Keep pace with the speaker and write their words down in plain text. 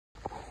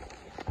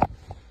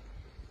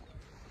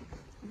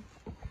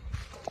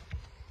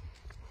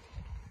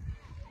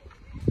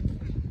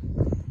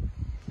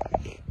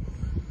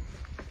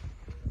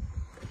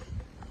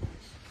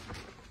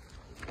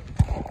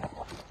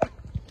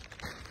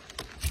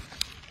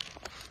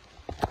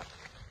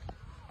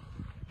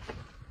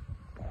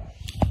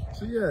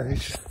So yeah,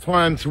 it's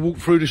time to walk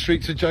through the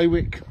streets of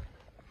Jaywick,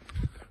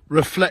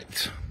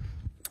 reflect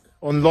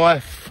on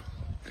life,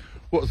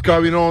 what's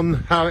going on,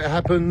 how it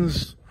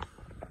happens,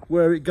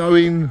 where it's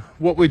going,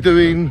 what we're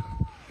doing,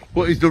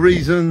 what is the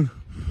reason,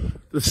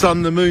 the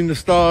sun, the moon, the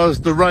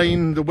stars, the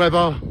rain, the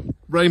weather,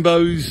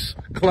 rainbows,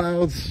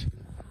 clouds,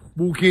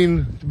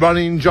 walking,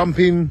 running,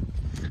 jumping,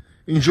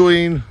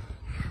 enjoying,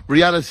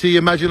 reality,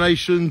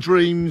 imagination,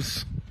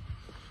 dreams.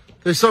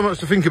 There's so much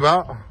to think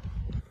about,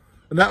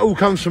 and that all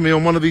comes from me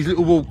on one of these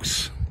little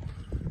walks.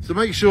 So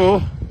make sure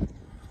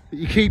that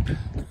you keep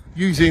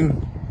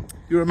using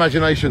your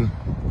imagination,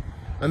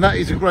 and that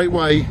is a great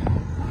way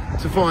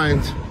to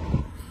find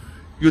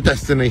your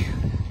destiny.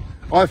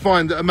 I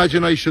find that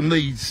imagination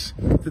leads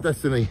to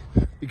destiny,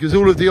 because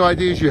all of the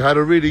ideas you had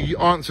are really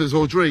answers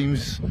or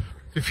dreams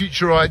to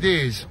future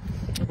ideas,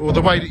 or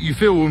the way that you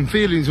feel and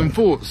feelings and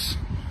thoughts.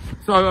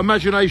 So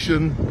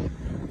imagination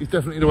is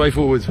definitely the way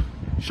forward.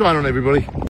 Shine on, everybody.